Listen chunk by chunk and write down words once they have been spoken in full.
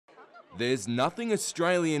There's nothing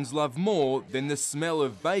Australians love more than the smell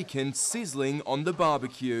of bacon sizzling on the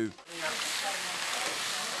barbecue.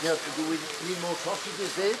 Now, do we need more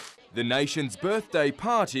sausages there? The nation's birthday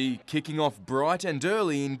party kicking off bright and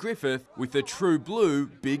early in Griffith with a true blue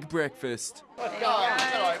big breakfast. What's going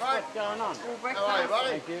on? What's going on? How are you,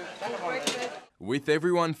 buddy? Thank you. With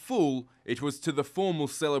everyone full, it was to the formal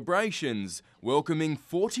celebrations, welcoming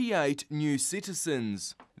 48 new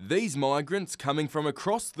citizens. These migrants coming from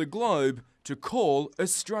across the globe to call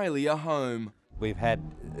Australia home. We've had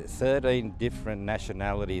 13 different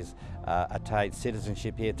nationalities attain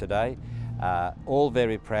citizenship here today, all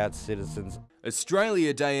very proud citizens.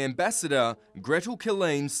 Australia Day Ambassador Gretel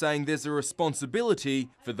Killeen saying there's a responsibility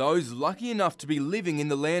for those lucky enough to be living in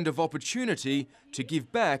the land of opportunity to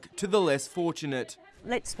give back to the less fortunate.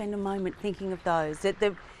 Let's spend a moment thinking of those.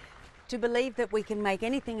 To believe that we can make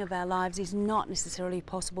anything of our lives is not necessarily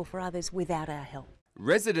possible for others without our help.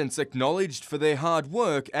 Residents acknowledged for their hard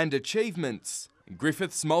work and achievements.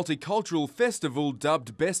 Griffith's Multicultural Festival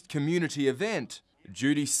dubbed Best Community Event.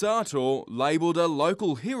 Judy Sartor labelled a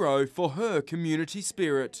local hero for her community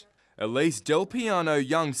spirit. Elise Del Piano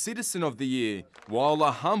Young Citizen of the Year, while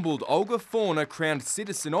a humbled Olga Fauna crowned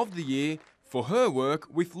Citizen of the Year for her work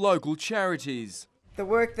with local charities. The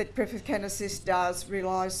work that Griffith Can Assist does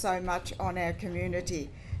relies so much on our community,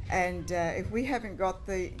 and if we haven't got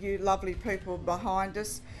you lovely people behind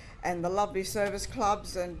us and the lovely service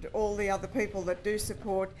clubs and all the other people that do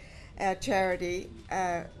support our charity,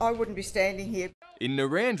 I wouldn't be standing here. In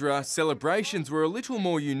Narrandera, celebrations were a little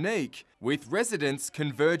more unique, with residents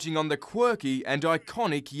converging on the quirky and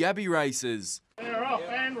iconic Yabby races. They're off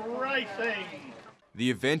and racing!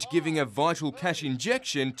 The event giving a vital cash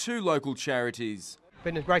injection to local charities.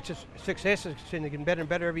 Been a great success, it's getting better and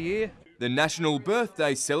better every year. The national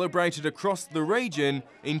birthday celebrated across the region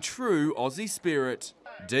in true Aussie spirit.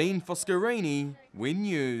 Dean Foscarini, Win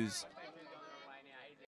News.